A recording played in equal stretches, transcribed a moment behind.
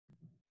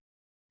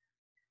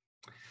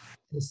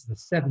This is the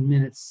 7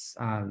 minutes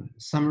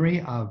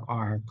summary of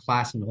our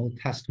class in Old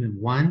Testament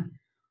 1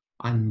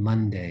 on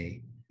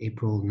Monday,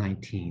 April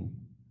 19,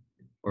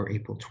 or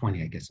April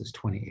 20, I guess it's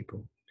 20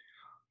 April.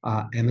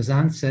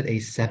 Amazon set a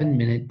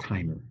 7-minute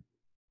timer.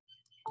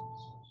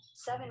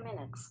 7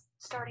 minutes,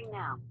 starting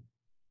now.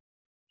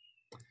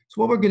 So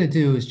what we're going to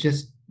do is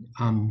just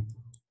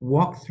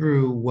walk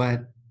through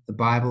what the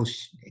Bible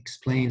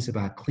explains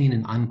about clean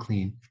and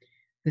unclean.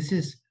 This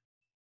is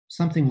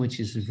something which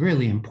is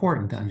really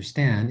important to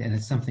understand, and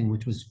it's something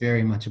which was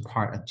very much a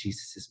part of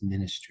Jesus'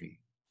 ministry.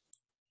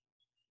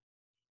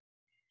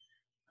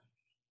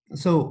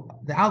 So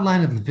the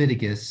outline of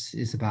Leviticus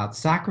is about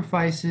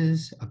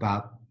sacrifices,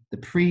 about the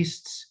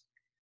priests,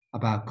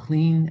 about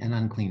clean and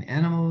unclean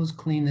animals,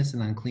 cleanness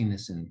and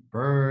uncleanness in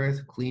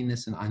birth,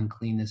 cleanness and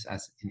uncleanness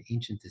as an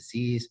ancient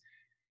disease,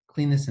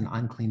 cleanness and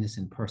uncleanness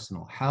in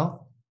personal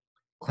health,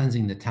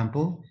 cleansing the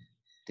temple,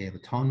 Day of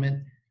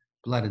Atonement,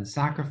 blood and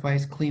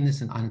sacrifice,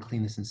 cleanness and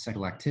uncleanness in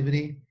sexual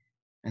activity,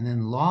 and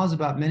then laws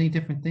about many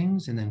different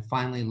things, and then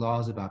finally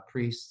laws about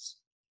priests,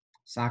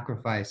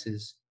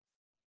 sacrifices,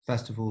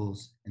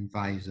 festivals, and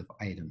values of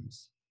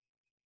items.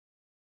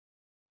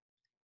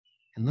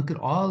 And look at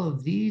all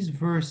of these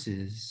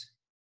verses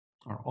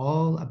are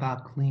all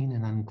about clean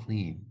and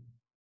unclean.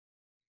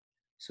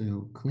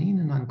 So clean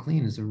and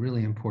unclean is a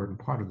really important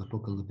part of the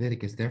book of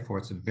Leviticus. Therefore,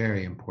 it's a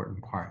very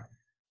important part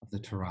of the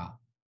Torah.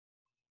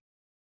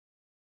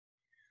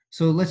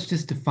 So let's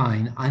just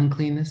define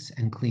uncleanness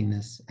and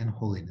cleanness and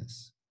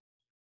holiness.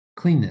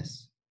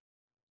 Cleanness.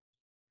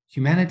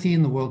 Humanity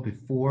in the world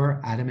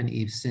before Adam and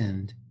Eve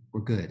sinned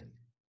were good.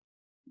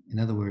 In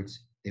other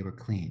words, they were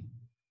clean.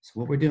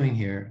 So what we're doing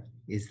here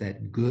is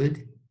that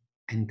good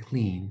and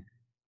clean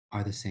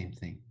are the same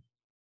thing.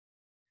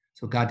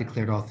 So God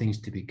declared all things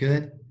to be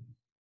good.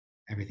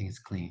 Everything is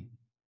clean.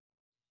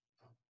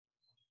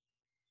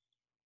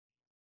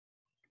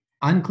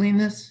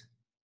 Uncleanness.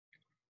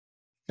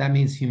 That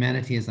means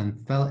humanity is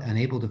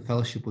unable to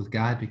fellowship with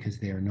God because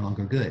they are no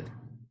longer good.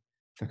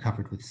 They're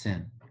covered with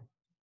sin.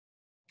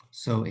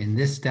 So in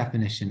this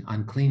definition,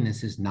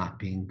 uncleanness is not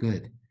being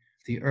good.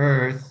 The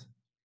earth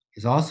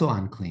is also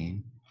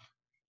unclean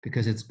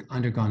because it's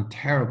undergone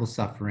terrible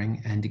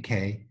suffering and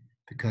decay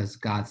because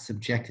God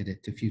subjected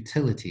it to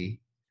futility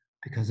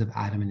because of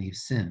Adam and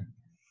Eve's sin.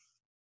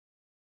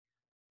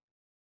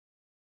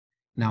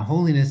 Now,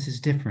 holiness is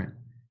different,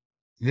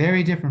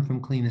 very different from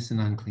cleanness and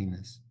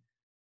uncleanness.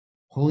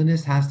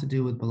 Holiness has to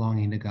do with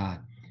belonging to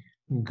God.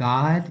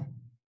 God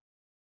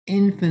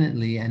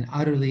infinitely and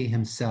utterly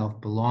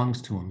himself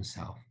belongs to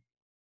himself.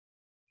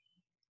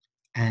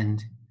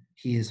 And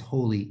he is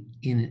holy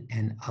in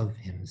and of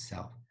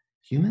himself.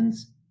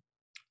 Humans,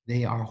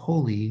 they are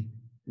holy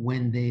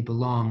when they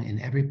belong in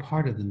every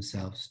part of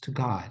themselves to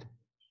God.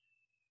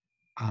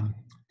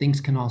 Things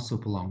can also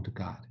belong to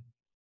God.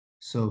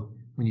 So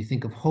when you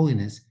think of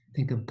holiness,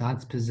 think of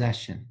God's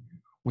possession.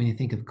 When you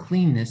think of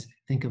cleanness,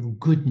 think of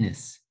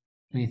goodness.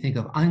 When you think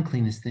of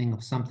uncleanness, think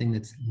of something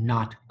that's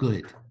not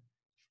good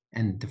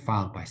and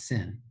defiled by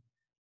sin.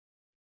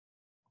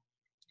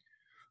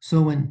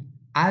 So when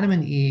Adam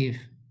and Eve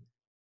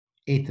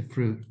ate the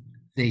fruit,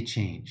 they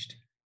changed.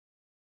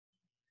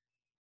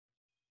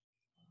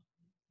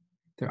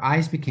 Their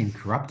eyes became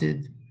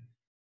corrupted,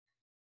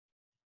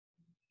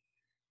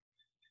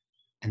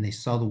 and they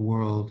saw the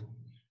world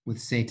with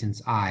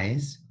Satan's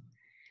eyes.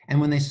 And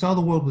when they saw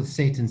the world with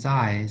Satan's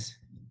eyes,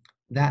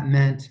 that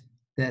meant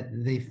that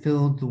they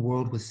filled the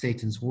world with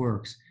Satan's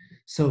works.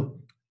 So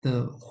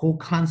the whole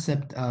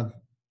concept of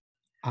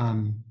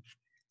Adam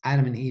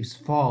and Eve's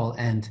fall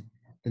and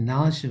the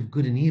knowledge of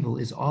good and evil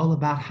is all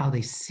about how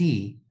they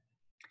see.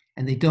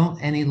 And they don't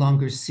any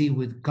longer see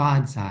with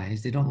God's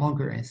eyes. They don't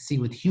longer see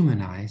with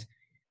human eyes.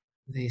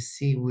 They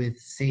see with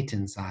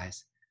Satan's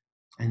eyes.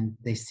 And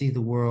they see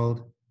the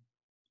world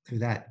through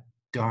that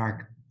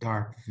dark,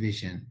 dark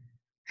vision.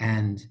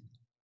 And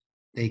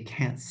they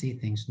can't see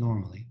things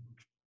normally.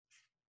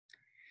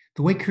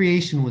 The way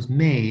creation was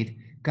made,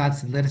 God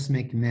said, let us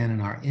make man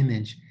in our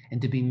image.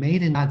 And to be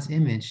made in God's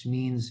image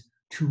means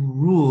to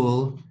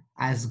rule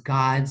as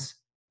God's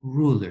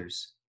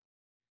rulers.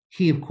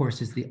 He, of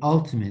course, is the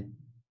ultimate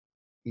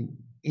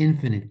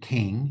infinite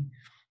king,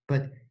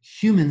 but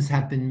humans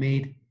have been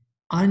made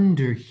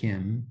under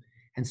him.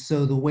 And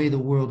so the way the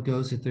world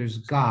goes, that there's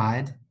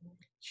God,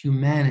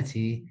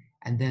 humanity,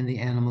 and then the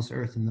animals,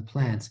 earth, and the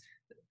plants.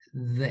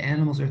 The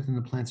animals, earth, and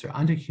the plants are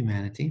under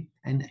humanity,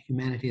 and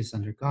humanity is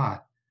under God.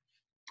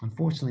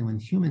 Unfortunately, when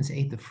humans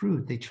ate the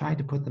fruit, they tried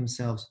to put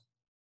themselves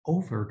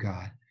over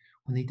God.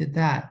 When they did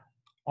that,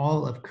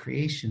 all of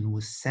creation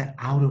was set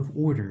out of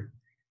order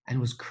and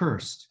was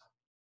cursed.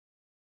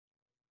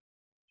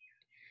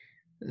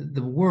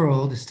 The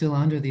world is still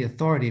under the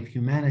authority of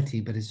humanity,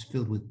 but is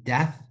filled with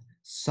death,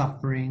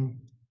 suffering,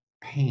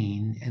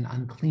 pain, and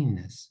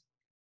uncleanness.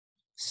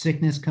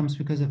 Sickness comes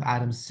because of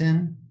Adam's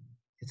sin.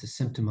 It's a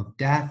symptom of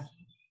death.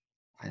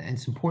 And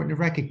it's important to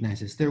recognize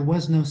this. There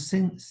was no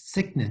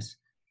sickness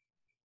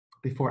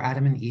before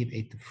Adam and Eve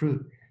ate the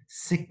fruit.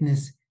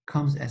 Sickness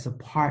comes as a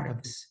part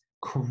of this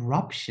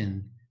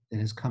corruption that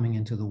is coming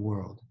into the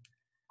world.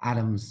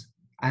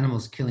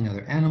 Animals killing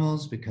other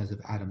animals because of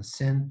Adam's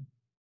sin.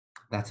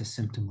 That's a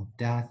symptom of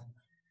death.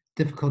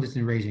 Difficulties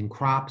in raising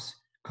crops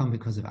come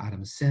because of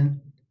Adam's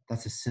sin.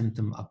 That's a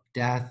symptom of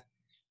death.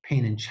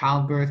 Pain in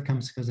childbirth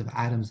comes because of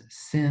Adam's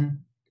sin.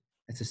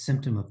 It's a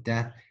symptom of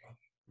death.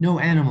 No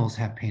animals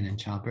have pain in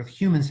childbirth.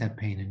 Humans have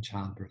pain in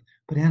childbirth,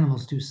 but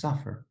animals do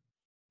suffer.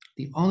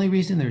 The only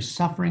reason there's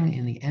suffering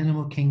in the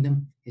animal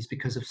kingdom is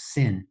because of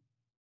sin.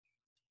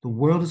 The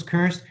world is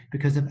cursed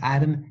because of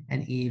Adam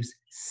and Eve's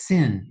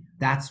sin.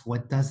 That's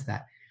what does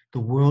that. The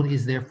world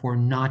is therefore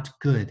not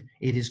good.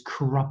 It is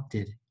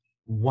corrupted.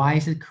 Why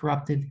is it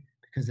corrupted?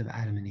 Because of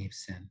Adam and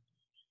Eve's sin.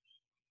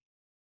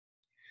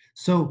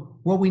 So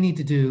what we need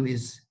to do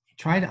is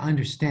try to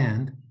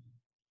understand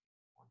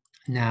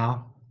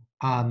now,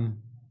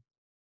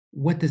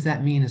 what does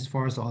that mean as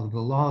far as all of the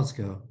laws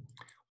go?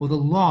 Well, the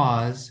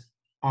laws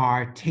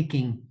are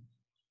taking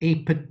a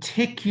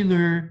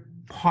particular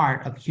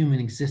part of human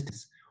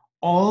existence.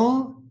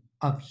 All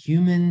of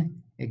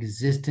human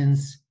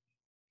existence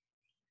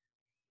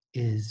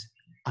is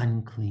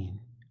unclean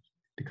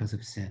because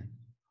of sin.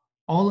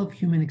 All of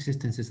human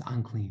existence is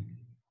unclean.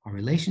 Our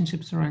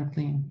relationships are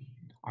unclean.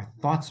 Our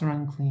thoughts are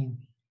unclean.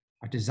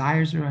 Our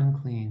desires are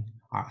unclean.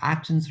 Our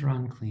actions are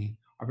unclean.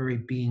 Our very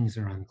beings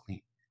are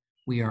unclean.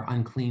 We are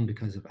unclean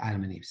because of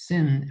Adam and Eve's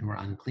sin, and we're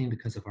unclean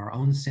because of our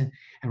own sin,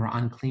 and we're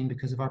unclean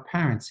because of our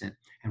parents' sin,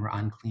 and we're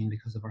unclean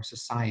because of our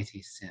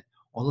society's sin.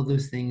 All of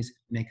those things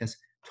make us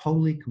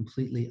totally,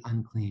 completely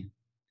unclean.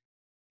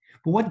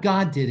 But what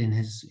God did in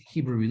his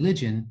Hebrew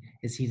religion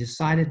is he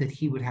decided that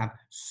he would have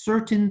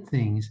certain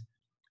things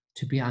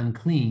to be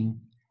unclean,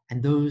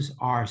 and those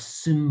are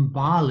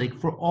symbolic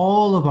for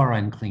all of our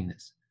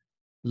uncleanness.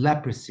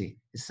 Leprosy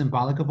is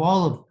symbolic of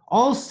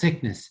all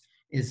sickness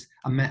is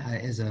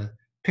a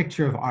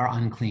picture of our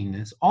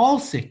uncleanness. All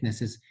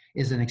sickness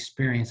is an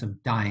experience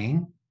of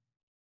dying,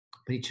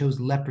 but he chose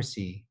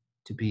leprosy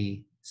to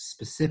be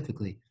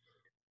specifically.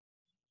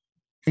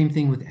 Same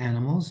thing with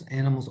animals.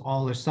 Animals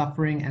all are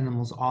suffering.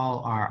 Animals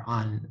all are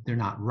they're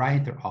not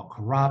right. They're all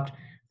corrupt.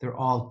 They're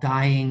all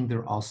dying.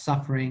 They're all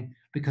suffering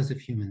because of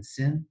human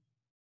sin.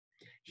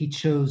 He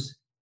chose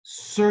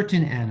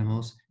certain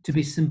animals to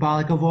be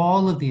symbolic of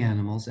all of the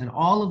animals and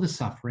all of the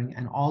suffering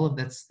and all of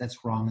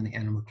that's wrong in the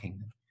animal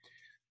kingdom.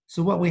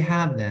 So what we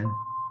have then,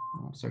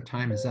 so our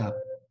time is up.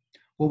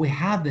 What we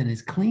have then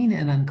is clean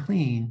and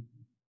unclean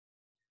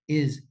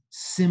is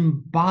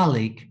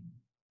symbolic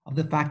of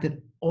the fact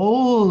that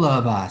all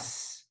of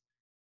us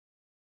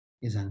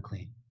is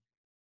unclean.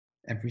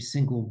 Every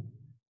single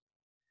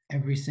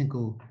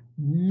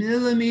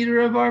millimeter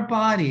of our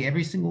body,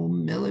 every single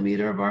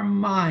millimeter of our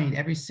mind,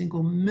 every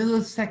single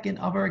millisecond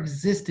of our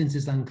existence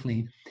is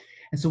unclean.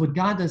 And so what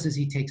God does is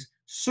he takes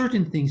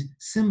certain things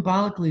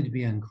symbolically to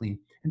be unclean.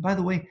 And by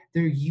the way,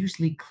 they're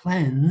usually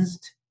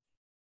cleansed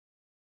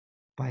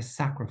by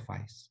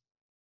sacrifice.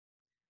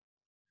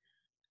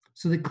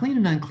 So the clean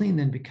and unclean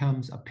then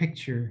becomes a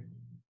picture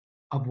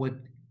of what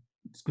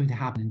is going to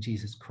happen in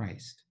Jesus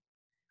Christ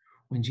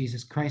when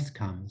Jesus Christ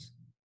comes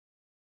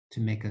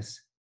to make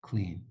us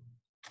clean.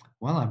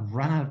 Well, I've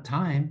run out of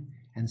time,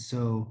 and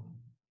so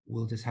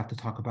we'll just have to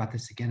talk about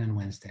this again on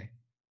Wednesday.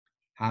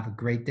 Have a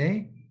great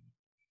day,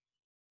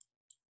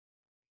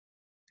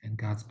 and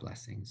God's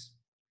blessings.